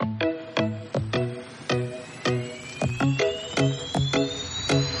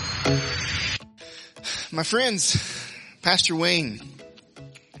My friends, Pastor Wayne.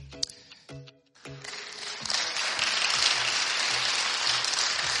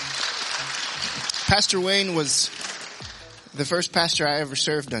 Pastor Wayne was the first pastor I ever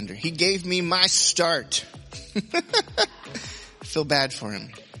served under. He gave me my start. I feel bad for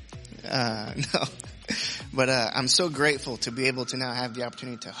him. No. But I'm so grateful to be able to now have the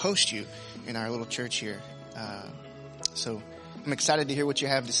opportunity to host you in our little church here. So I'm excited to hear what you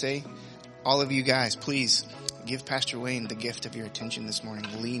have to say. All of you guys, please give Pastor Wayne the gift of your attention this morning.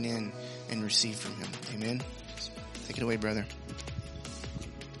 Lean in and receive from him. Amen. Take it away, brother.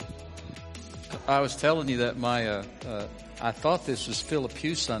 I was telling you that I thought this was Philip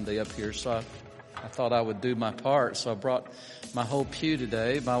Pew Sunday up here, so I thought I would do my part. So I brought my whole pew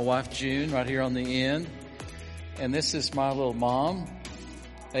today. My wife June right here on the end. And this is my little mom,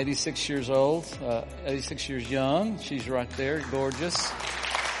 86 years old, 86 years young. She's right there, gorgeous.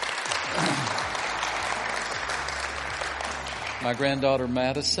 My granddaughter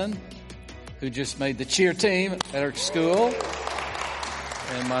Madison, who just made the cheer team at her school.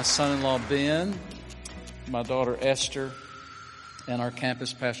 And my son-in-law Ben, my daughter Esther, and our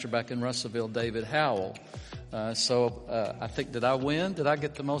campus pastor back in Russellville, David Howell. So I think, did I win? Did I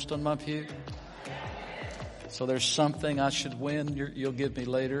get the most on my pew? So there's something I should win you'll give me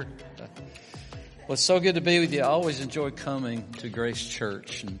later. Well, it's so good to be with you. I always enjoy coming to Grace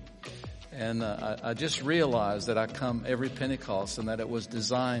Church. And I just realized that I come every Pentecost and that it was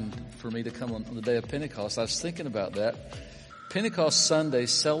designed for me to come on the day of Pentecost. I was thinking about that. Pentecost Sunday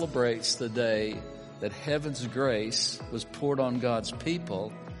celebrates the day that heaven's grace was poured on God's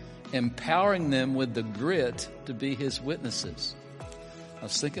people, empowering them with the grit to be His witnesses. I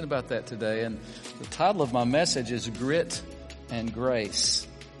was thinking about that today, and the title of my message is Grit and Grace.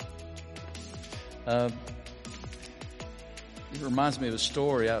 It reminds me of a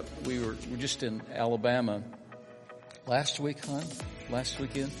story. We were just in Alabama last weekend,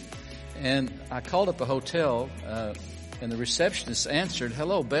 and I called up a hotel, and the receptionist answered,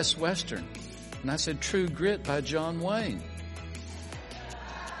 "Hello, Best Western." And I said, "True Grit by John Wayne."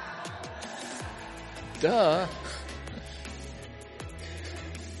 Duh.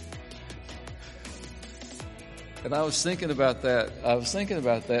 And I was thinking about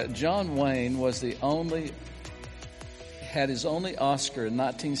that. John Wayne had his only Oscar in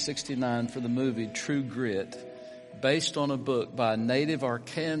 1969 for the movie True Grit, based on a book by a native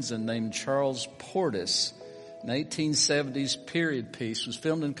Arkansan named Charles Portis. An 1870s period piece. Was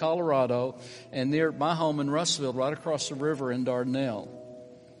filmed in Colorado and near my home in Russellville, right across the river in Dardanelle.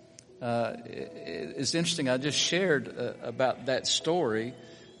 It's interesting. I just shared about that story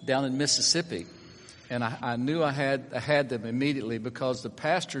down in Mississippi, and I knew I had them immediately because the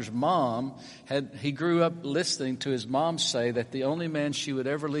pastor's mom he grew up listening to his mom say that the only man she would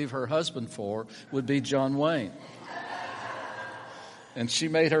ever leave her husband for would be John Wayne. And she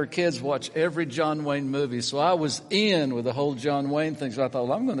made her kids watch every John Wayne movie. So I was in with the whole John Wayne thing. So I thought,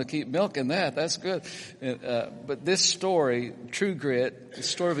 well, I'm going to keep milking that. That's good. But this story, True Grit, the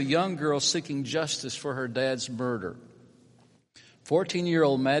story of a young girl seeking justice for her dad's murder.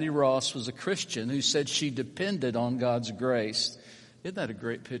 14-year-old Maddie Ross was a Christian who said she depended on God's grace. Isn't that a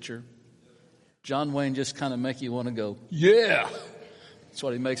great picture? John Wayne just kind of make you want to go, yeah. That's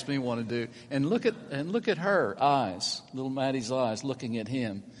what he makes me want to do. And look at her eyes, little Maddie's eyes looking at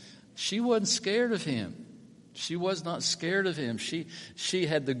him. She wasn't scared of him. She was not scared of him. She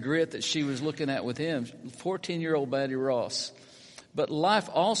had the grit that she was looking at with him. 14-year-old Maddie Ross. But life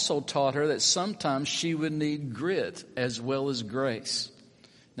also taught her that sometimes she would need grit as well as grace.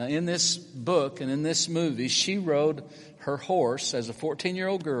 Now in this book and in this movie, she rode her horse as a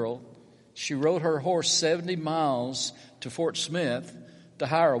 14-year-old girl. She rode her horse 70 miles to Fort Smith to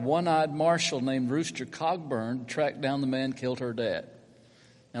hire a one-eyed marshal named Rooster Cogburn to track down the man who killed her dad.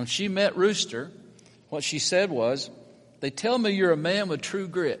 Now, when she met Rooster, what she said was, "They tell me you're a man with true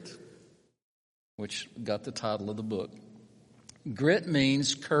grit," which got the title of the book. Grit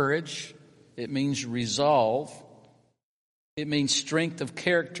means courage. It means resolve. It means strength of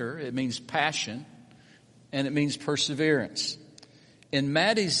character. It means passion. And it means perseverance. In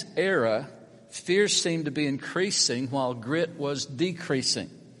Maddie's era, fear seemed to be increasing while grit was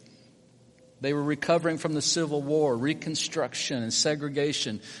decreasing. They were recovering from the Civil War. Reconstruction and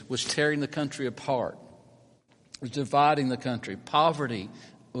segregation was tearing the country apart. It was dividing the country. Poverty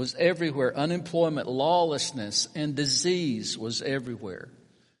was everywhere. Unemployment, lawlessness, and disease was everywhere.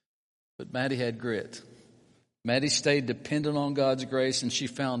 But Maddie had grit. Maddie stayed dependent on God's grace, and she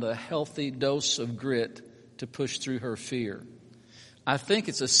found a healthy dose of grit to push through her fear. I think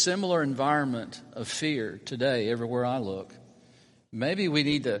it's a similar environment of fear today everywhere I look. Maybe we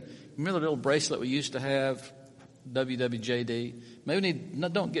need to, remember the little bracelet we used to have, WWJD? Maybe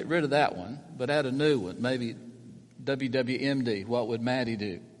don't get rid of that one, but add a new one. Maybe WWMD, what would Maddie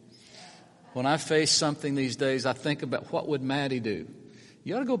do? When I face something these days, I think about what would Maddie do?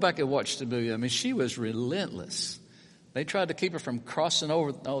 You ought to go back and watch the movie. I mean, she was relentless. They tried to keep her from crossing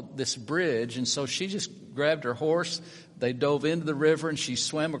over this bridge, and so she just grabbed her horse. They dove into the river, and she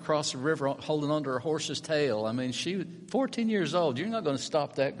swam across the river holding onto her horse's tail. I mean, she was 14 years old. You're not going to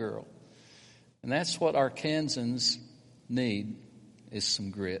stop that girl. And that's what Arkansans need, is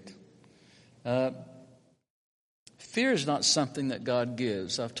some grit. Fear is not something that God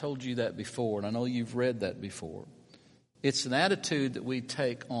gives. I've told you that before, and I know you've read that before. It's an attitude that we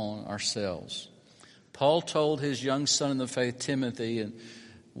take on ourselves. Paul told his young son in the faith, Timothy, in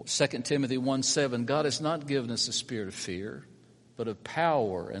 2 Timothy 1:7, God has not given us a spirit of fear, but of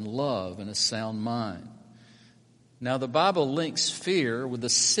power and love and a sound mind. Now, the Bible links fear with the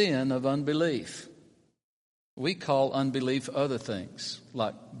sin of unbelief. We call unbelief other things,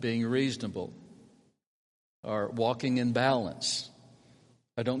 like being reasonable or walking in balance.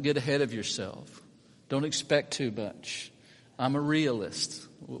 Or don't get ahead of yourself. Don't expect too much. I'm a realist.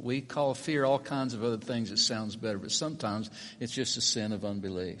 We call fear all kinds of other things. It sounds better, but sometimes it's just a sin of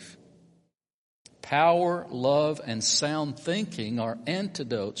unbelief. Power, love, and sound thinking are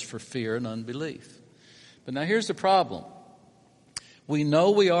antidotes for fear and unbelief. But now here's the problem. We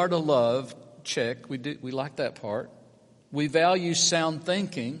know we are to love, check. We like that part. We value sound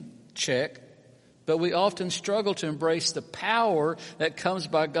thinking, check. But we often struggle to embrace the power that comes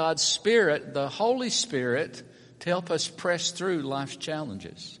by God's Spirit, the Holy Spirit, to help us press through life's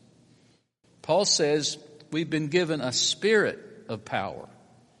challenges. Paul says we've been given a spirit of power.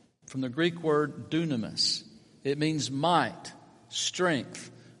 From the Greek word dunamis. It means might, strength,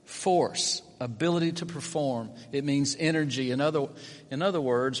 force, ability to perform. It means energy. In other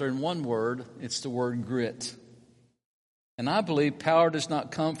words, or in one word, it's the word grit. And I believe power does not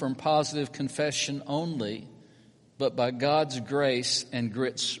come from positive confession only, but by God's grace and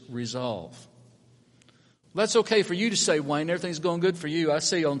grit's resolve. Well, that's okay for you to say, Wayne, everything's going good for you. I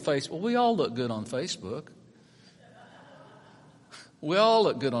see you on Facebook. Well, we all look good on Facebook. We all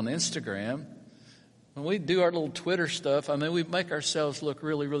look good on Instagram. When we do our little Twitter stuff, I mean, we make ourselves look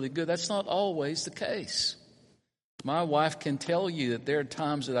really, really good. That's not always the case. My wife can tell you that there are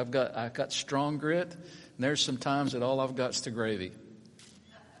times that I've got strong grit, and there's some times that all I've got is the gravy.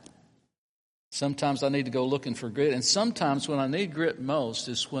 Sometimes I need to go looking for grit, and sometimes when I need grit most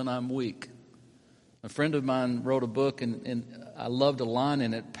is when I'm weak. A friend of mine wrote a book, and I loved a line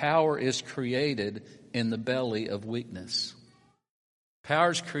in it. Power is created in the belly of weakness. Power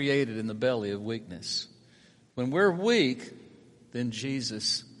is created in the belly of weakness. When we're weak, then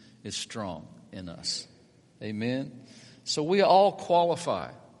Jesus is strong in us. Amen? So we all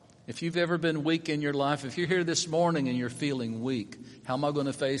qualify. If you've ever been weak in your life, if you're here this morning and you're feeling weak, how am I going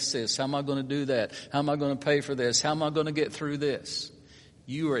to face this? How am I going to do that? How am I going to pay for this? How am I going to get through this?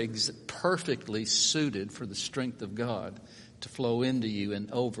 You are perfectly suited for the strength of God to flow into you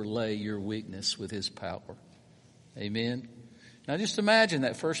and overlay your weakness with His power. Amen? Now just imagine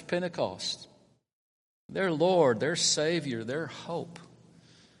that first Pentecost. Their Lord, their Savior, their hope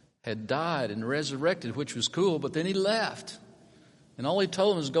had died and resurrected, which was cool, but then He left. And all He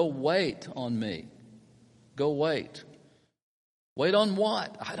told them was, go wait on me. Go wait. Wait on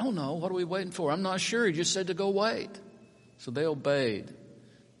what? I don't know. What are we waiting for? I'm not sure. He just said to go wait. So they obeyed.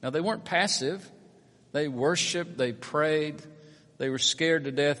 Now, they weren't passive. They worshiped. They prayed. They were scared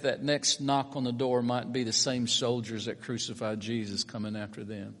to death that next knock on the door might be the same soldiers that crucified Jesus coming after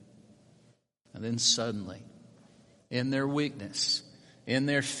them. And then suddenly, in their weakness, in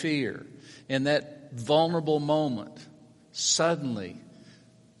their fear, in that vulnerable moment, suddenly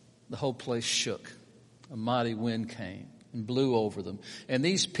the whole place shook. A mighty wind came and blew over them. And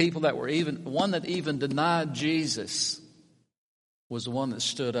these people that were one that even denied Jesus was the one that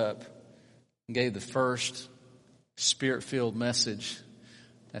stood up and gave the first Spirit-filled message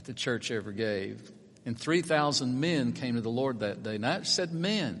that the church ever gave. And 3,000 men came to the Lord that day. Now, it said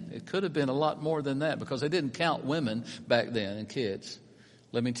men. It could have been a lot more than that because they didn't count women back then and kids.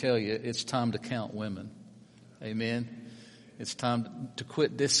 Let me tell you, it's time to count women. Amen. It's time to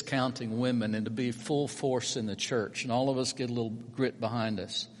quit discounting women and to be full force in the church. And all of us get a little grit behind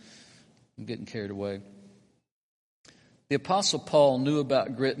us. I'm getting carried away. The Apostle Paul knew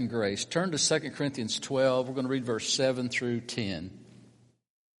about grit and grace. Turn to 2 Corinthians 12. We're going to read verse 7 through 10.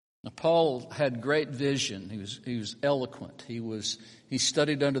 Now, Paul had great vision. He was eloquent. He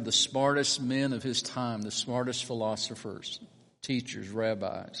studied under the smartest men of his time, the smartest philosophers, teachers,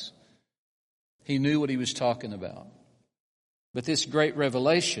 rabbis. He knew what he was talking about. But this great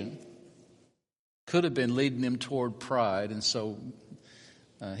revelation could have been leading him toward pride, and so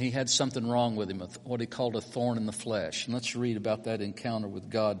he had something wrong with him, what he called a thorn in the flesh. And let's read about that encounter with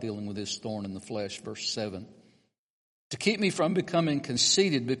God dealing with his thorn in the flesh, verse 7. To keep me from becoming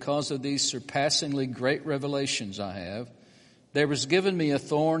conceited because of these surpassingly great revelations I have, there was given me a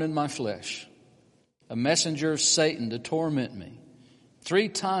thorn in my flesh, a messenger of Satan to torment me. 3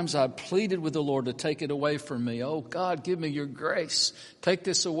 times I pleaded with the Lord to take it away from me. Oh God, give me your grace. Take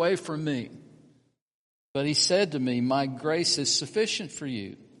this away from me. But he said to me, my grace is sufficient for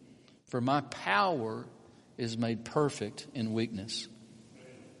you, for my power is made perfect in weakness.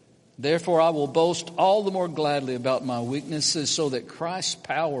 Therefore I will boast all the more gladly about my weaknesses, so that Christ's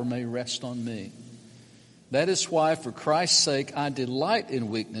power may rest on me. That is why, for Christ's sake, I delight in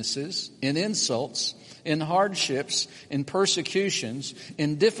weaknesses, in insults, in hardships, in persecutions,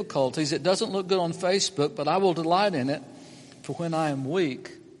 in difficulties. It doesn't look good on Facebook, but I will delight in it. For when I am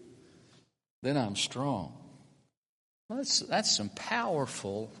weak, then I'm strong. Well, that's some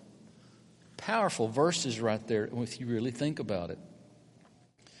powerful verses right there if you really think about it.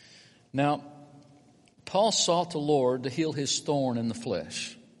 Now, Paul sought the Lord to heal his thorn in the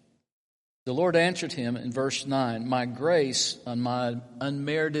flesh. The Lord answered him in verse 9, my grace on my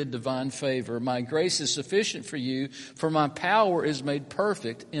unmerited divine favor, my grace is sufficient for you, for my power is made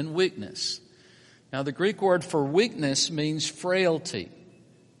perfect in weakness. Now, the Greek word for weakness means frailty,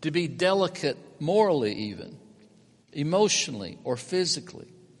 to be delicate morally even, emotionally or physically.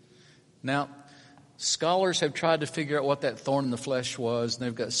 Now, scholars have tried to figure out what that thorn in the flesh was, and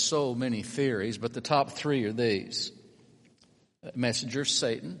they've got so many theories, but the top 3 are these. Messenger of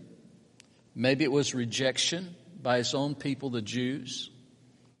Satan. Maybe it was rejection by his own people, the Jews.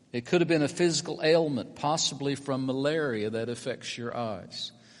 It could have been a physical ailment, possibly from malaria that affects your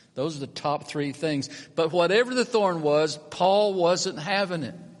eyes. Those are the top 3 things. But whatever the thorn was, Paul wasn't having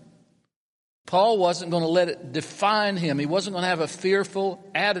it. Paul wasn't going to let it define him. He wasn't going to have a fearful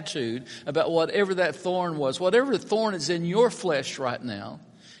attitude about whatever that thorn was. Whatever the thorn is in your flesh right now,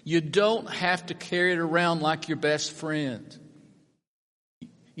 you don't have to carry it around like your best friend.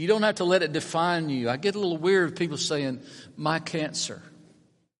 You don't have to let it define you. I get a little weary with people saying, my cancer.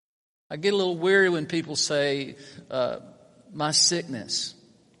 I get a little weary when people say, my sickness,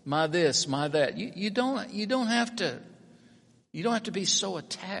 my this, my that. You don't have to be so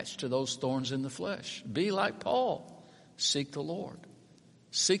attached to those thorns in the flesh. Be like Paul. Seek the Lord.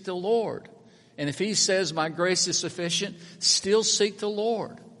 Seek the Lord. And if he says, my grace is sufficient, still seek the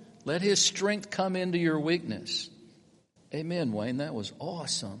Lord. Let his strength come into your weakness. Amen, Wayne. That was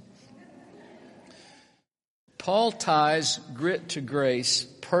awesome. Paul ties grit to grace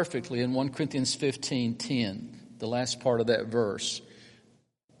perfectly in 1 Corinthians 15:10, the last part of that verse.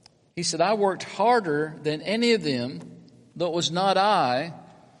 He said, I worked harder than any of them, though it was not I,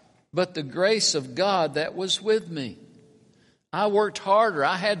 but the grace of God that was with me. I worked harder.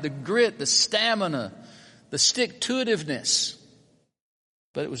 I had the grit, the stamina, the stick-to-itiveness.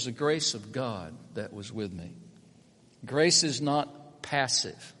 But it was the grace of God that was with me. Grace is not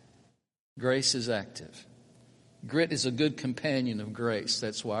passive. Grace is active. Grit is a good companion of grace.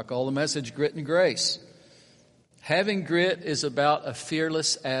 That's why I call the message Grit and Grace. Having grit is about a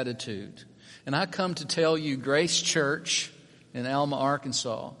fearless attitude. And I come to tell you, Grace Church in Alma,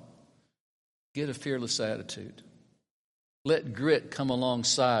 Arkansas, get a fearless attitude. Let grit come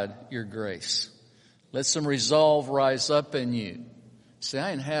alongside your grace. Let some resolve rise up in you. Say,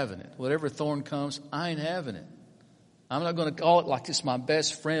 I ain't having it. Whatever thorn comes, I ain't having it. I'm not going to call it like it's my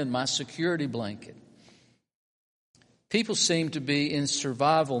best friend, my security blanket. People seem to be in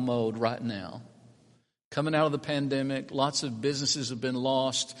survival mode right now. Coming out of the pandemic, lots of businesses have been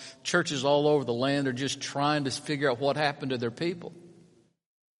lost. Churches all over the land are just trying to figure out what happened to their people.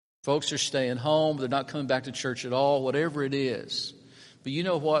 Folks are staying home. They're not coming back to church at all, whatever it is. But you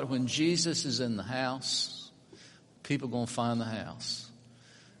know what? When Jesus is in the house, people are going to find the house.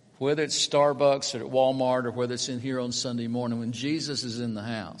 Whether it's Starbucks or at Walmart or whether it's in here on Sunday morning, when Jesus is in the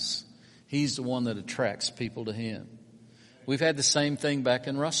house, he's the one that attracts people to him. We've had the same thing back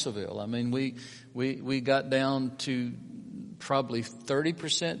in Russellville. I mean, we got down to probably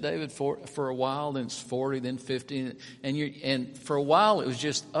 30%, David, for a while. Then it's 40, then 50, and for a while it was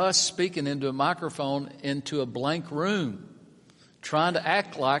just us speaking into a microphone into a blank room, trying to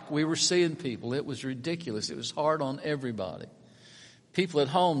act like we were seeing people. It was ridiculous. It was hard on everybody. People at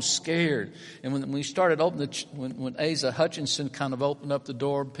home scared. And when we started opening, when Asa Hutchinson kind of opened up the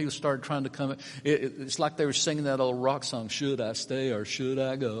door, people started trying to come. It's like they were singing that old rock song, should I stay or should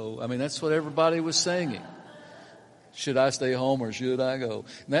I go? I mean, that's what everybody was singing. Should I stay home or should I go?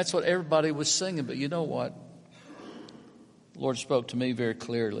 And that's what everybody was singing. But you know what? The Lord spoke to me very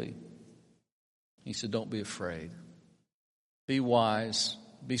clearly. He said, don't be afraid. Be wise.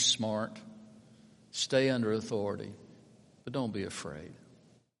 Be smart. Stay under authority. But don't be afraid.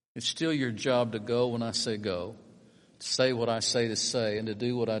 It's still your job to go when I say go. To say what I say to say and to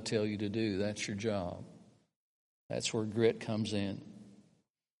do what I tell you to do. That's your job. That's where grit comes in.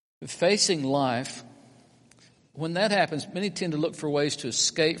 Facing life, when that happens, many tend to look for ways to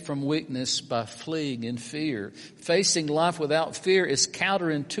escape from weakness by fleeing in fear. Facing life without fear is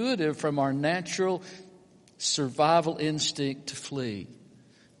counterintuitive from our natural survival instinct to flee.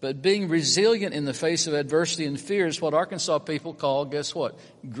 But being resilient in the face of adversity and fear is what Arkansas people call, guess what?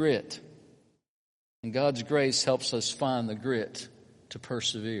 Grit. And God's grace helps us find the grit to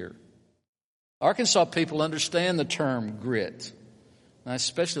persevere. Arkansas people understand the term grit. And I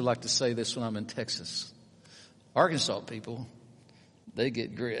especially like to say this when I'm in Texas. Arkansas people, they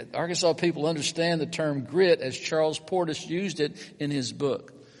get grit. Arkansas people understand the term grit as Charles Portis used it in his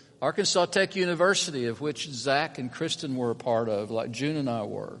book. Arkansas Tech University, of which Zach and Kristen were a part of, like June and I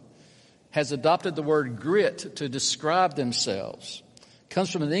were, has adopted the word grit to describe themselves. It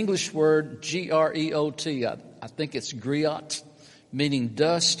comes from an English word, G-R-E-O-T. I think it's griot, meaning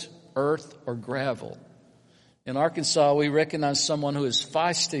dust, earth, or gravel. In Arkansas, we recognize someone who is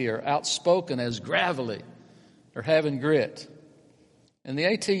feisty or outspoken as gravelly or having grit. And the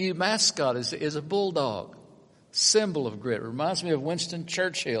ATU mascot is a bulldog, symbol of grit. It reminds me of Winston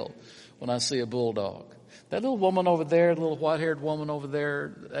Churchill when I see a bulldog. That little woman over there, the little white-haired woman over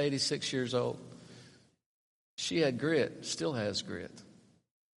there, 86 years old, she had grit, still has grit.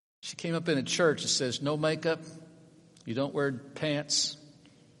 She came up in a church that says no makeup, you don't wear pants,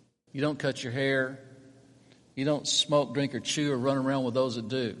 you don't cut your hair, you don't smoke, drink, or chew, or run around with those that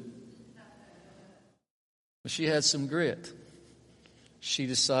do. But she had some grit. She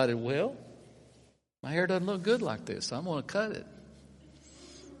decided, well, my hair doesn't look good like this. I'm going to cut it.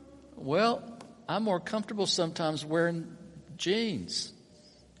 Well, I'm more comfortable sometimes wearing jeans.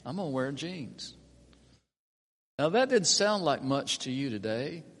 I'm going to wear jeans. Now, that didn't sound like much to you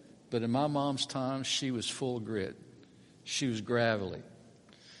today, but in my mom's time, she was full of grit. She was gravelly.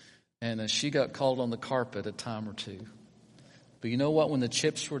 And she got called on the carpet a time or two. But you know what? When the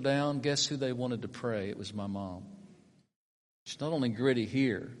chips were down, guess who they wanted to pray? It was my mom. She's not only gritty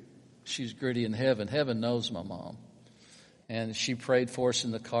here, she's gritty in heaven. Heaven knows my mom. And she prayed for us in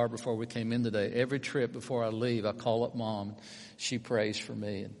the car before we came in today. Every trip before I leave, I call up Mom. She prays for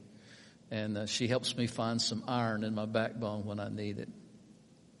me. And she helps me find some iron in my backbone when I need it.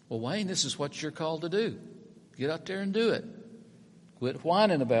 Well, Wayne, this is what you're called to do. Get out there and do it. Quit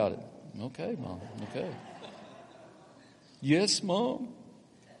whining about it. Okay, Mom. Okay. Yes, Mom.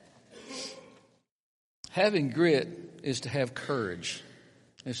 Having grit is to have courage.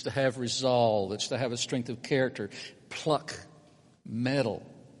 It's to have resolve. It's to have a strength of character. Pluck, mettle.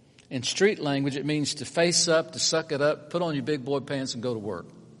 In street language, it means to face up, to suck it up, put on your big boy pants and go to work.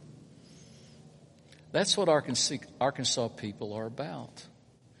 That's what Arkansas people are about.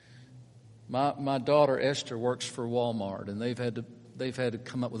 My daughter Esther works for Walmart, and they've had to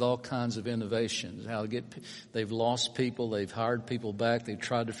come up with all kinds of innovations. They've lost people, they've hired people back, they've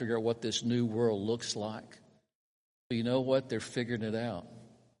tried to figure out what this new world looks like. But you know what? They're figuring it out.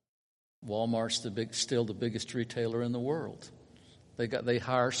 Walmart's still the biggest retailer in the world. They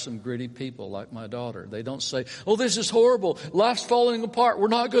hire some gritty people like my daughter. They don't say, "Oh, this is horrible. Life's falling apart. We're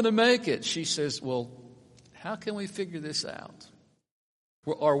not going to make it." She says, "Well, how can we figure this out?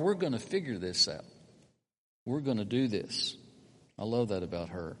 We're going to figure this out. We're going to do this." I love that about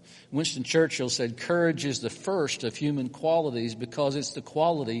her. Winston Churchill said, "Courage is the first of human qualities because it's the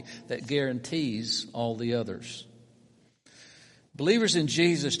quality that guarantees all the others." Believers in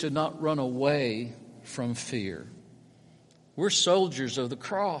Jesus do not run away from fear. We're soldiers of the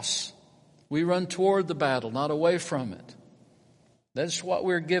cross. We run toward the battle, not away from it. That's what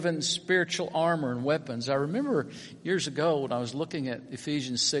we're given, spiritual armor and weapons. I remember years ago when I was looking at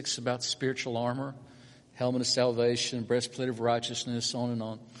Ephesians 6 about spiritual armor, helmet of salvation, breastplate of righteousness, on and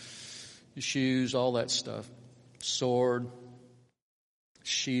on, shoes, all that stuff, sword,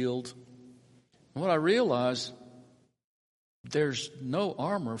 shield. And what I realized, there's no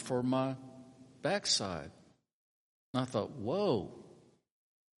armor for my backside. And I thought, whoa.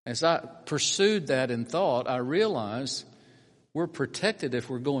 As I pursued that in thought, I realized we're protected if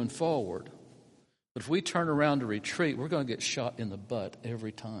we're going forward. But if we turn around to retreat, we're going to get shot in the butt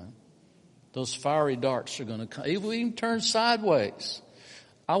every time. Those fiery darts are going to come. If we even turn sideways,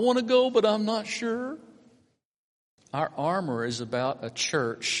 I want to go, but I'm not sure. Our armor is about a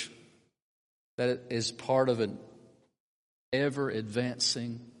church that is part of an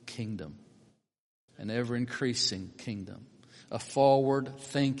ever-advancing kingdom, an ever-increasing kingdom. a forward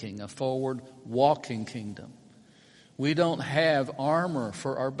thinking, a forward walking kingdom. We don't have armor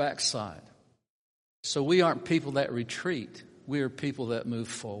for our backside. So we aren't people that retreat. We are people that move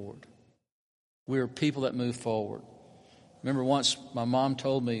forward. We are people that move forward. Remember once my mom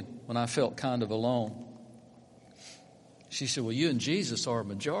told me when I felt kind of alone, she said, well, you and Jesus are a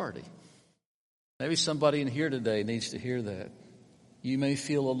majority. Maybe somebody in here today needs to hear that. You may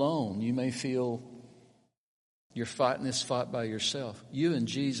feel alone. You may feel you're fighting this fight by yourself. You and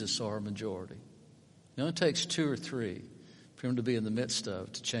Jesus are a majority. It only takes 2 or 3 for him to be in the midst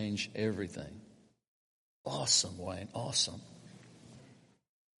of to change everything. Awesome, Wayne. Awesome.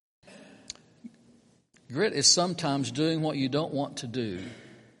 Grit is sometimes doing what you don't want to do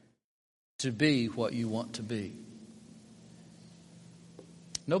to be what you want to be.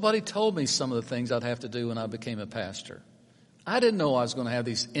 Nobody told me some of the things I'd have to do when I became a pastor. I didn't know I was going to have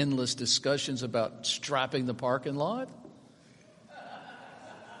these endless discussions about striping the parking lot.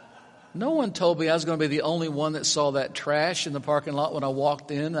 No one told me I was going to be the only one that saw that trash in the parking lot when I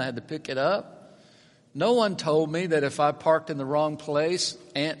walked in. I had to pick it up. No one told me that if I parked in the wrong place,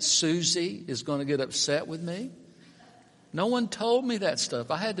 Aunt Susie is going to get upset with me. No one told me that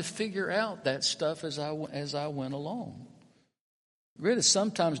stuff. I had to figure out that stuff as I went along. Grit is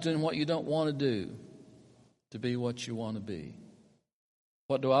sometimes doing what you don't want to do to be what you want to be.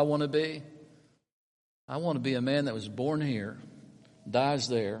 What do I want to be? I want to be a man that was born here, dies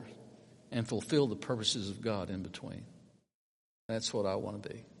there, and fulfill the purposes of God in between. That's what I want to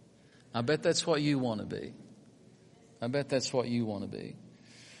be. I bet that's what you want to be. I bet that's what you want to be.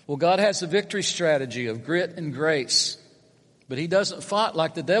 Well, God has a victory strategy of grit and grace, but he doesn't fight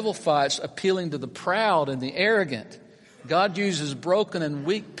like the devil fights, appealing to the proud and the arrogant. God uses broken and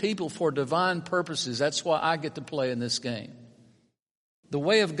weak people for divine purposes. That's why I get to play in this game. The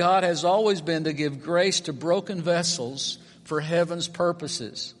way of God has always been to give grace to broken vessels for heaven's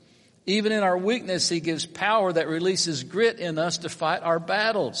purposes. Even in our weakness, he gives power that releases grit in us to fight our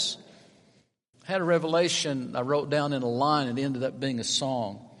battles. I had a revelation I wrote down in a line and it ended up being a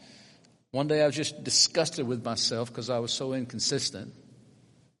song. One day I was just disgusted with myself because I was so inconsistent.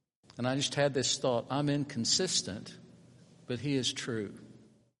 And I just had this thought, I'm inconsistent, but he is true.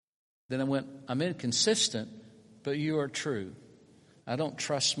 Then I went, I'm inconsistent, but you are true. I don't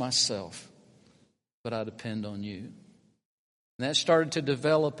trust myself, but I depend on you. And that started to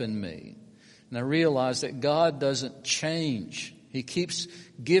develop in me. And I realized that God doesn't change. He keeps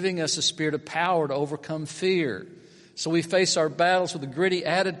giving us a spirit of power to overcome fear. So we face our battles with a gritty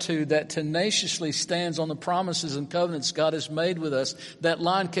attitude that tenaciously stands on the promises and covenants God has made with us. That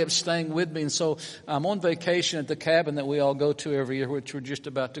line kept staying with me. And so I'm on vacation at the cabin that we all go to every year, which we're just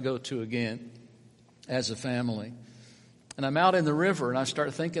about to go to again as a family. And I'm out in the river and I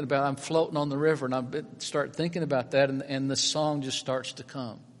start thinking about, I'm floating on the river and I start thinking about that and the song just starts to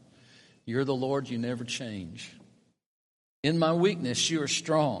come. You're the Lord, you never change. In my weakness, you are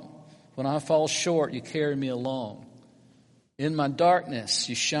strong. When I fall short, you carry me along. In my darkness,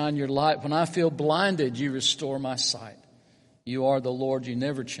 you shine your light. When I feel blinded, you restore my sight. You are the Lord, you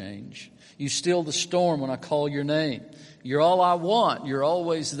never change. You still the storm when I call your name. You're all I want. You're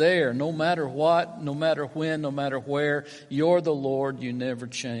always there. No matter what, no matter when, no matter where. You're the Lord, you never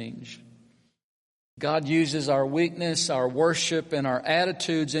change. God uses our weakness, our worship, and our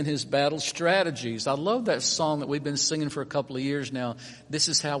attitudes in his battle strategies. I love that song that we've been singing for a couple of years now. This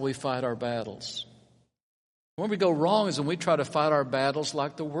is how we fight our battles. When we go wrong is when we try to fight our battles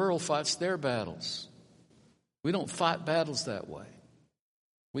like the world fights their battles. We don't fight battles that way.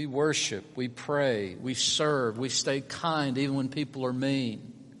 We worship, we pray, we serve, we stay kind even when people are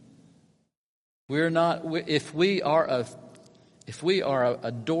mean. We're not, if we are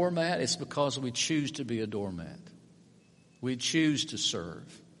a doormat, it's because we choose to be a doormat. We choose to serve.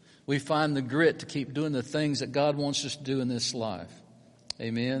 We find the grit to keep doing the things that God wants us to do in this life.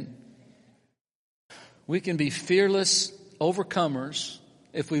 Amen. We can be fearless overcomers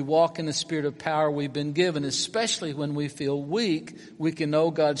if we walk in the spirit of power we've been given, especially when we feel weak. We can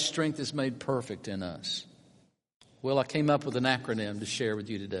know God's strength is made perfect in us. Well, I came up with an acronym to share with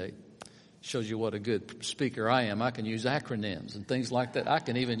you today. Shows you what a good speaker I am. I can use acronyms and things like that. I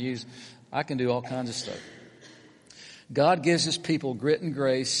can do all kinds of stuff. God gives his people grit and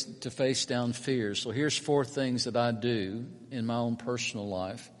grace to face down fears. So here's 4 things that I do in my own personal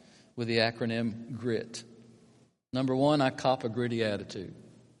life with the acronym GRIT. Number 1, I cop a gritty attitude.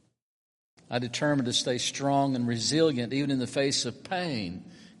 I determine to stay strong and resilient even in the face of pain,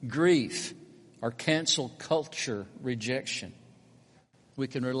 grief, or cancel culture rejection. We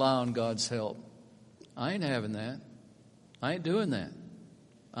can rely on God's help. I ain't having that. I ain't doing that.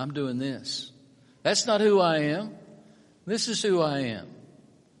 I'm doing this. That's not who I am. This is who I am.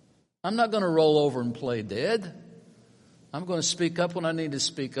 I'm not going to roll over and play dead. I'm going to speak up when I need to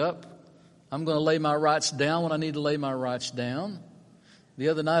speak up. I'm going to lay my rights down when I need to lay my rights down. The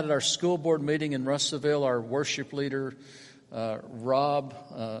other night at our school board meeting in Russellville, our worship leader, Rob,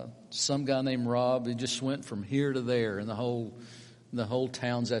 some guy named Rob, he just went from here to there in the whole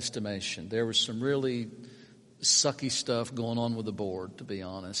town's estimation. There was some really sucky stuff going on with the board, to be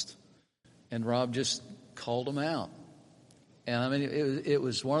honest. And Rob just called him out. And I mean, it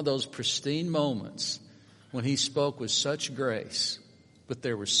was one of those pristine moments when he spoke with such grace, but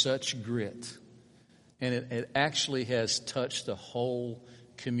there was such grit. And it actually has touched the whole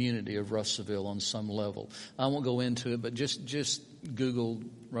community of Russellville on some level. I won't go into it, but just Google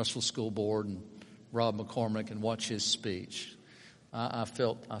Russell School Board and Rob McCormick and watch his speech. I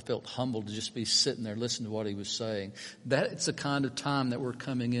felt humbled to just be sitting there listening to what he was saying. That's the kind of time that we're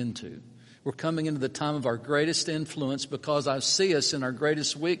coming into. We're coming into the time of our greatest influence because I see us in our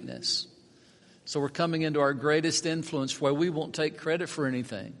greatest weakness. So we're coming into our greatest influence where we won't take credit for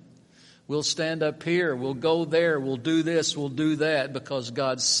anything. We'll stand up here, we'll go there, we'll do this, we'll do that because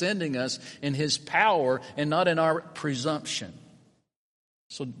God's sending us in His power and not in our presumption.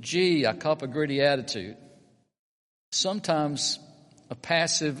 So I cop a gritty attitude. Sometimes a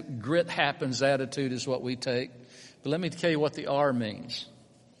passive grit happens attitude is what we take. But let me tell you what the R means.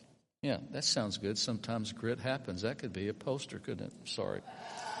 Yeah, that sounds good. Sometimes grit happens. That could be a poster, couldn't it? Sorry.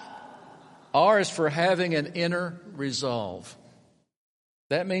 R is for having an inner resolve.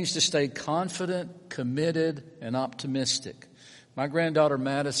 That means to stay confident, committed, and optimistic. My granddaughter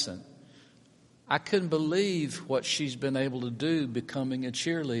Madison, I couldn't believe what she's been able to do becoming a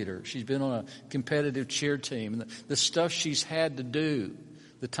cheerleader. She's been on a competitive cheer team. The stuff she's had to do,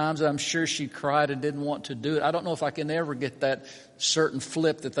 the times that I'm sure she cried and didn't want to do it. I don't know if I can ever get that certain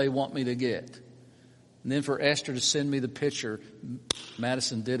flip that they want me to get. And then for Esther to send me the picture,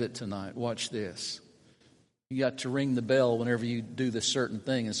 Madison did it tonight. Watch this. You got to ring the bell whenever you do this certain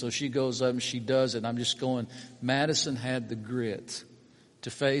thing. And so she goes up and she does it. And I'm just going, Madison had the grit to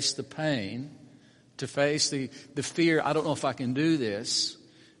face the pain, to face the fear. I don't know if I can do this.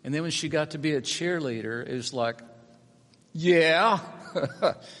 And then when she got to be a cheerleader, it was like, yeah.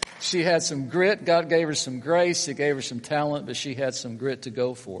 She had some grit. God gave her some grace. He gave her some talent, but she had some grit to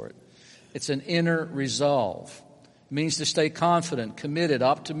go for it. It's an inner resolve. It means to stay confident, committed,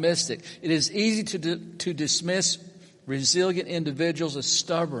 optimistic. It is easy to dismiss resilient individuals as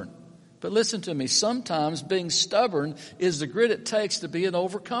stubborn. But listen to me, sometimes being stubborn is the grit it takes to be an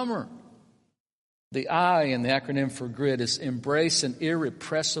overcomer. The I in the acronym for grit is embrace an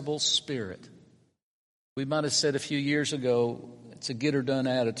irrepressible spirit. We might have said a few years ago, it's a get or done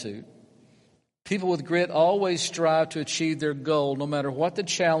attitude. People with grit always strive to achieve their goal, no matter what the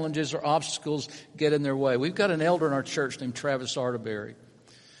challenges or obstacles get in their way. We've got an elder in our church named Travis Arterberry.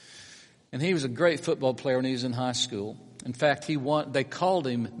 And he was a great football player when he was in high school. In fact, they called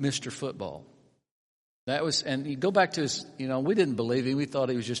him Mr. Football. And you go back to his, we didn't believe him. We thought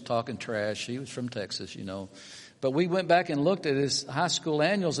he was just talking trash. He was from Texas, But we went back and looked at his high school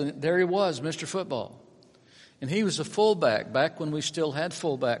annuals, and there he was, Mr. Football. And he was a fullback back when we still had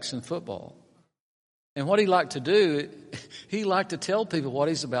fullbacks in football. And what he liked to do, he liked to tell people what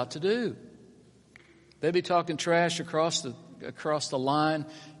he's about to do. They'd be talking trash across the line.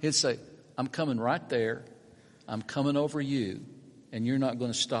 He'd say, I'm coming right there. I'm coming over you, and you're not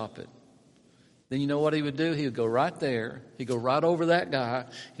going to stop it. Then you know what he would do? He would go right there. He'd go right over that guy.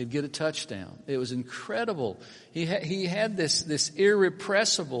 He'd get a touchdown. It was incredible. He had this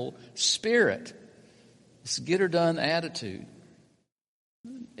irrepressible spirit, this get-her-done attitude.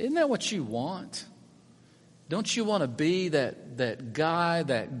 Isn't that what you want? Don't you want to be that guy,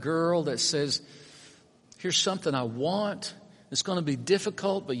 that girl that says, here's something I want. It's going to be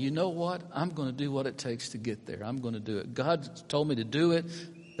difficult, but you know what? I'm going to do what it takes to get there. I'm going to do it. God told me to do it.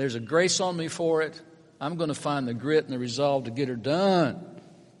 There's a grace on me for it. I'm going to find the grit and the resolve to get her done.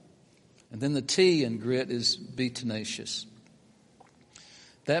 And then the T in grit is be tenacious.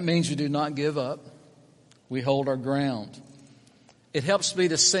 That means we do not give up. We hold our ground. It helps me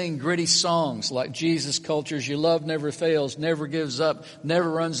to sing gritty songs like Jesus Culture's Your Love Never Fails, Never Gives Up, Never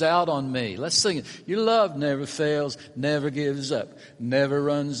Runs Out on Me. Let's sing it. Your love never fails, never gives up, never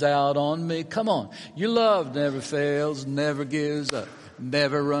runs out on me. Come on. Your love never fails, never gives up,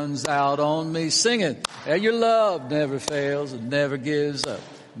 never runs out on me. Sing it. Your love never fails, never gives up,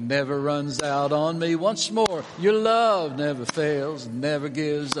 never runs out on me. Once more. Your love never fails, never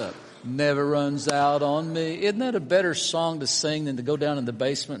gives up, never runs out on me. Isn't that a better song to sing than to go down in the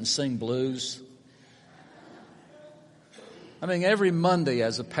basement and sing blues? I mean, every Monday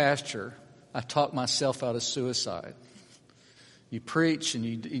as a pastor, I talk myself out of suicide. You preach and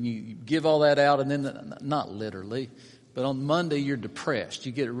you give all that out, and then, not literally, but on Monday you're depressed.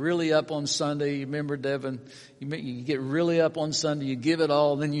 You get really up on Sunday. You remember, Devin? You get really up on Sunday, you give it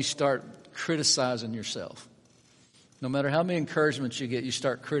all, and then you start criticizing yourself. No matter how many encouragements you get, you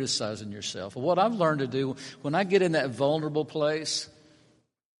start criticizing yourself. What I've learned to do, when I get in that vulnerable place,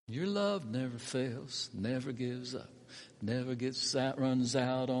 your love never fails, never gives up, never runs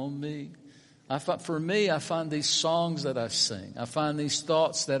out on me. For me, I find these songs that I sing, I find these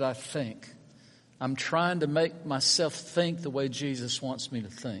thoughts that I think. I'm trying to make myself think the way Jesus wants me to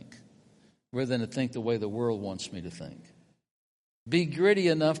think, rather than to think the way the world wants me to think. Be gritty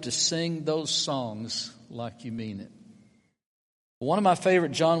enough to sing those songs like you mean it. One of my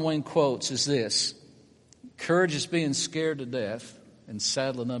favorite John Wayne quotes is this: courage is being scared to death and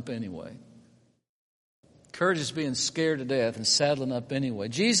saddling up anyway. Courage is being scared to death and saddling up anyway.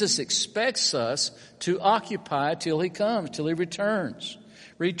 Jesus expects us to occupy till He comes, till He returns.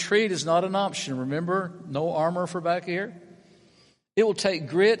 Retreat is not an option. Remember, no armor for back here? It will take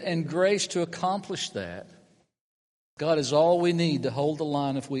grit and grace to accomplish that. God is all we need to hold the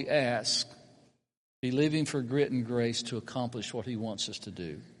line if we ask, believing for grit and grace to accomplish what He wants us to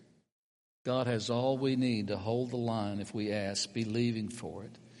do. God has all we need to hold the line if we ask, believing for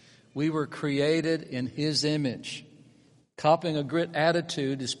it. We were created in His image. Copying a grit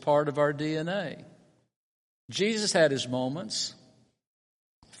attitude is part of our DNA. Jesus had His moments.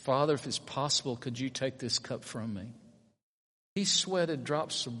 Father, if it's possible, could you take this cup from me? He sweated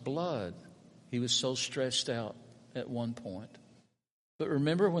drops of blood. He was so stressed out at one point. But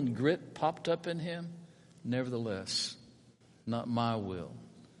remember when grit popped up in Him? Nevertheless, not my will,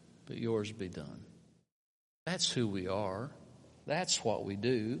 but yours be done. That's who we are. That's what we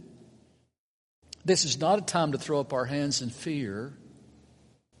do. This is not a time to throw up our hands in fear.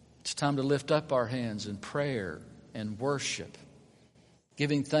 It's time to lift up our hands in prayer and worship,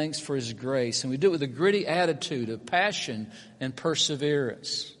 giving thanks for His grace. And we do it with a gritty attitude of passion and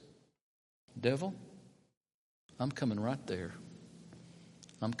perseverance. Devil, I'm coming right there.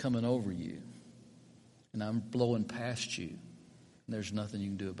 I'm coming over you. And I'm blowing past you. And there's nothing you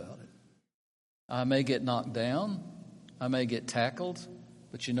can do about it. I may get knocked down. I may get tackled.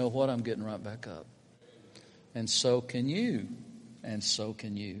 But you know what? I'm getting right back up. And so can you. And so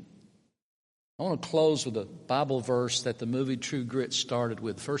can you. I want to close with a Bible verse that the movie True Grit started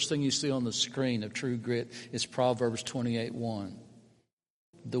with. First thing you see on the screen of True Grit is Proverbs 28:1.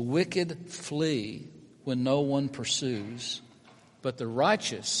 The wicked flee when no one pursues, but the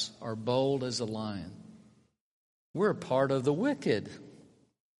righteous are bold as a lion. We're a part of the wicked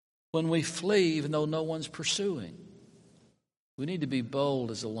when we flee even though no one's pursuing. We need to be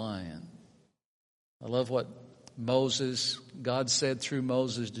bold as a lion. I love what God said through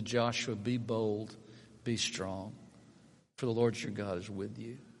Moses to Joshua, be bold, be strong, for the Lord your God is with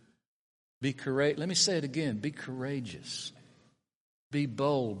you. Be courageous. Let me say it again. Be courageous. Be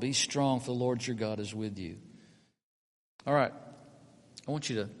bold. Be strong, for the Lord your God is with you. All right. I want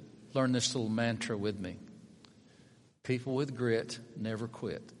you to learn this little mantra with me. People with grit never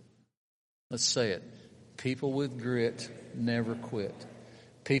quit. Let's say it. People with grit never quit.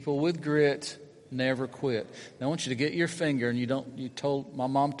 People with grit never quit. Now I want you to get your finger, and my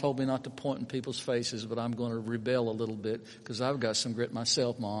mom told me not to point in people's faces, but I'm going to rebel a little bit because I've got some grit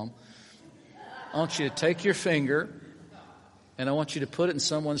myself, Mom. I want you to take your finger, and I want you to put it in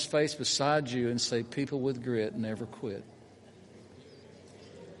someone's face beside you and say, people with grit never quit.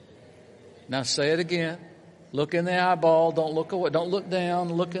 Now say it again. Look in the eyeball. Don't look away. Don't look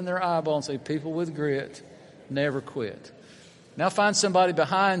down. Look in their eyeball and say, people with grit never quit. Now find somebody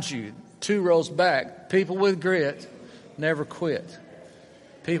behind you, 2 rows back. People with grit never quit.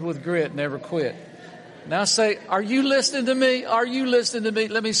 People with grit never quit. Now say, are you listening to me? Are you listening to me?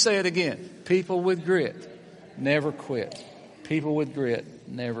 Let me say it again. People with grit never quit. People with grit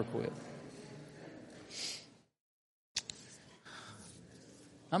never quit.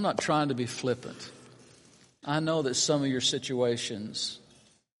 I'm not trying to be flippant. I know that some of your situations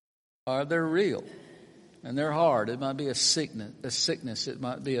they're real and they're hard. It might be a sickness. It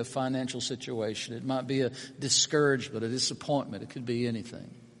might be a financial situation. It might be a discouragement, a disappointment. It could be anything.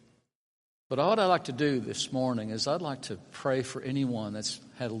 But what I'd like to do this morning is I'd like to pray for anyone that's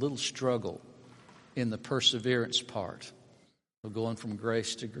had a little struggle in the perseverance part of going from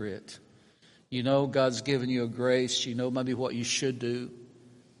grace to grit. You know God's given you a grace. You know maybe what you should do.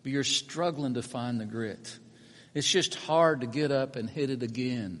 But you're struggling to find the grit. It's just hard to get up and hit it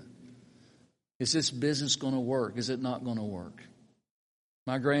again. Is this business going to work? Is it not going to work?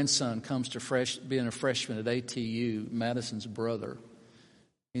 My grandson comes to being a freshman at ATU, Madison's brother.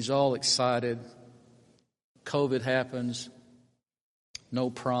 He's all excited. COVID happens. no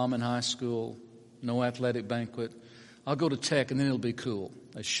prom in high school, no athletic banquet. I'll go to tech and then it'll be cool.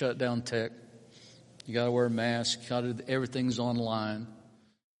 They shut down tech. You got to wear a mask. Everything's online.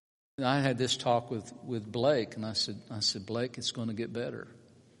 And I had this talk with Blake, and I said, Blake, it's going to get better.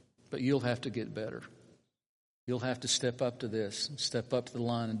 But you'll have to get better. You'll have to step up to this, step up to the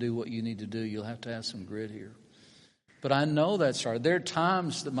line and do what you need to do. You'll have to have some grit here. But I know that's hard. There are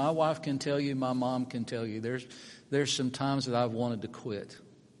times that my wife can tell you, my mom can tell you, there's some times that I've wanted to quit.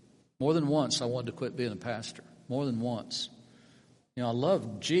 More than once I wanted to quit being a pastor. More than once. You know, I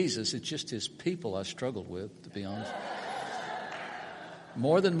love Jesus. It's just his people I struggled with, to be honest.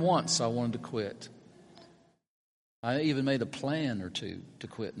 More than once I wanted to quit. I even made a plan or two to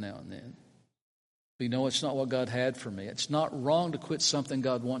quit now and then. But you know, it's not what God had for me. It's not wrong to quit something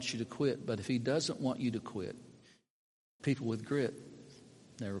God wants you to quit, but if he doesn't want you to quit, people with grit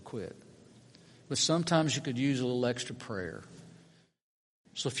never quit. But sometimes you could use a little extra prayer.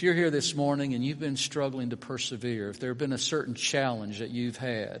 So if you're here this morning and you've been struggling to persevere, if there have been a certain challenge that you've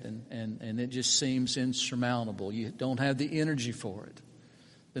had and it just seems insurmountable, you don't have the energy for it,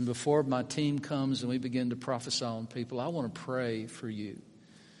 then before my team comes and we begin to prophesy on people, I want to pray for you.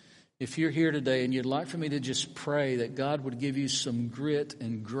 If you're here today and you'd like for me to just pray that God would give you some grit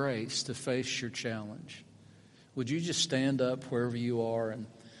and grace to face your challenge, would you just stand up wherever you are and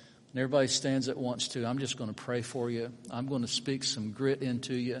everybody stands at once too. I'm just going to pray for you. I'm going to speak some grit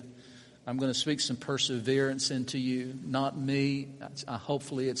into you. I'm going to speak some perseverance into you. Not me.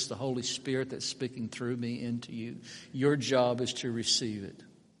 Hopefully it's the Holy Spirit that's speaking through me into you. Your job is to receive it.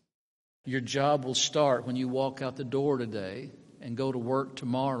 Your job will start when you walk out the door today and go to work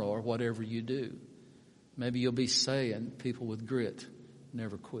tomorrow or whatever you do. Maybe you'll be saying, people with grit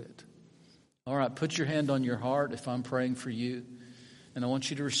never quit. All right, put your hand on your heart if I'm praying for you. And I want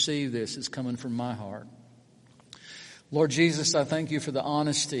you to receive this. It's coming from my heart. Lord Jesus, I thank you for the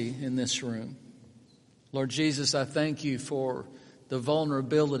honesty in this room. Lord Jesus, I thank you for the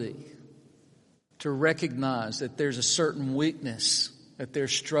vulnerability to recognize that there's a certain weakness that they're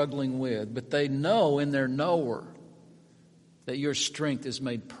struggling with. But they know in their knower that your strength is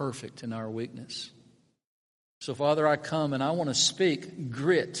made perfect in our weakness. So, Father, I come and I want to speak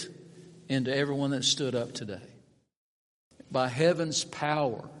grit into everyone that stood up today. By heaven's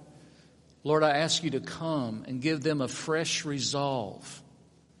power, Lord, I ask you to come and give them a fresh resolve,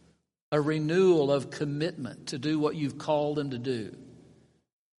 a renewal of commitment to do what you've called them to do,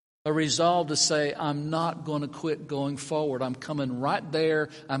 a resolve to say, I'm not going to quit going forward. I'm coming right there.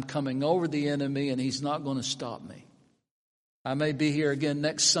 I'm coming over the enemy, and he's not going to stop me. I may be here again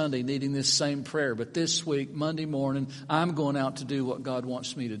next Sunday needing this same prayer, but this week, Monday morning, I'm going out to do what God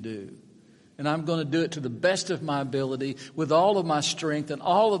wants me to do. And I'm going to do it to the best of my ability, with all of my strength and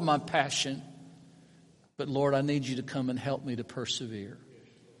all of my passion. But Lord, I need you to come and help me to persevere.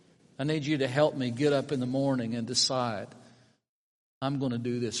 I need you to help me get up in the morning and decide, I'm going to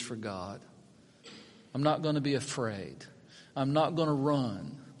do this for God. I'm not going to be afraid. I'm not going to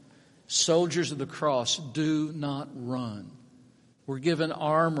run. Soldiers of the cross do not run. We're given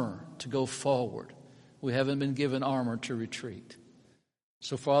armor to go forward. We haven't been given armor to retreat.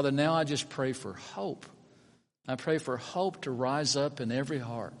 So, Father, now I just pray for hope. I pray for hope to rise up in every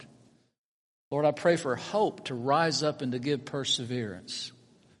heart. Lord, I pray for hope to rise up and to give perseverance,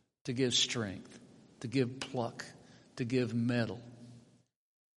 to give strength, to give pluck, to give mettle.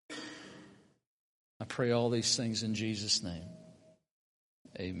 I pray all these things in Jesus' name.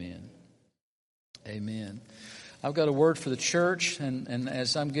 Amen. Amen. I've got a word for the church, and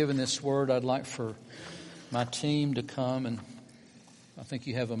as I'm giving this word, I'd like for my team to come, and I think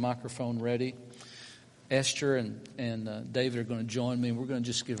you have a microphone ready. Esther and David are going to join me, and we're going to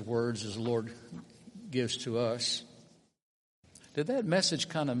just give words as the Lord gives to us. Did that message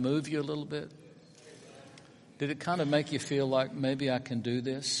kind of move you a little bit? Did it kind of make you feel like maybe I can do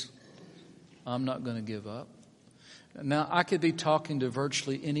this? I'm not going to give up. Now, I could be talking to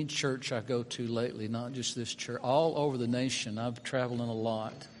virtually any church I go to lately, not just this church. All over the nation, I've traveled in a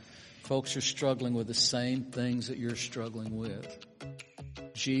lot. Folks are struggling with the same things that you're struggling with.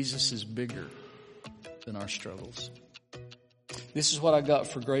 Jesus is bigger than our struggles. This is what I got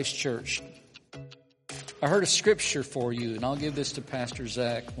for Grace Church. I heard a scripture for you, and I'll give this to Pastor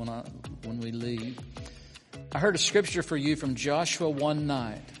Zach when we leave. I heard a scripture for you from Joshua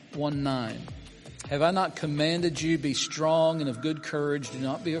 1:9. Have I not commanded you, be strong and of good courage, do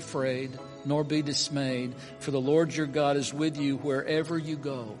not be afraid, nor be dismayed, for the Lord your God is with you wherever you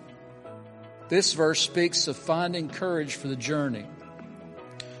go. This verse speaks of finding courage for the journey.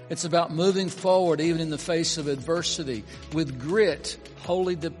 It's about moving forward even in the face of adversity with grit,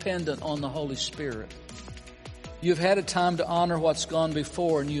 wholly dependent on the Holy Spirit. You've had a time to honor what's gone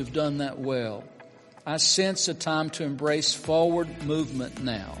before, and you've done that well. I sense a time to embrace forward movement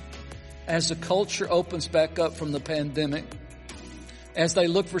now. As the culture opens back up from the pandemic, as they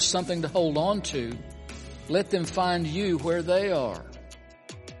look for something to hold on to, let them find you where they are.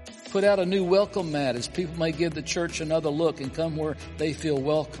 Put out a new welcome mat as people may give the church another look and come where they feel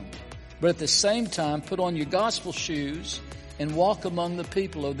welcome. But at the same time, put on your gospel shoes and walk among the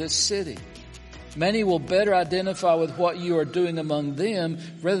people of this city. Many will better identify with what you are doing among them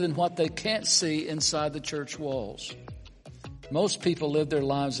rather than what they can't see inside the church walls. Most people live their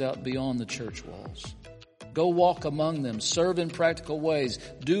lives out beyond the church walls. Go walk among them, serve in practical ways,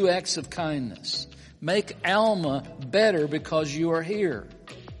 do acts of kindness. Make Alma better because you are here.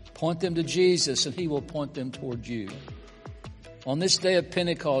 Point them to Jesus and He will point them toward you. On this day of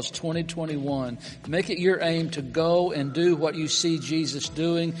Pentecost 2021, make it your aim to go and do what you see Jesus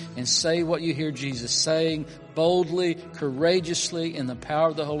doing and say what you hear Jesus saying, boldly, courageously, in the power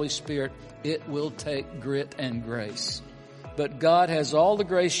of the Holy Spirit. It will take grit and grace. But God has all the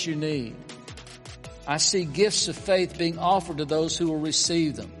grace you need. I see gifts of faith being offered to those who will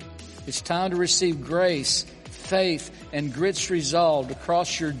receive them. It's time to receive grace, faith, and grit's resolve to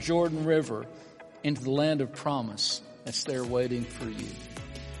cross your Jordan River into the land of promise that's there waiting for you.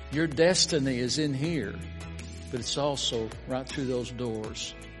 Your destiny is in here, but it's also right through those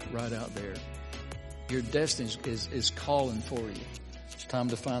doors, right out there. Your destiny is calling for you. It's time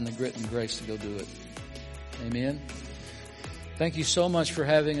to find the grit and grace to go do it. Amen. Thank you so much for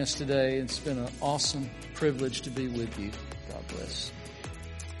having us today. It's been an awesome privilege to be with you. God bless.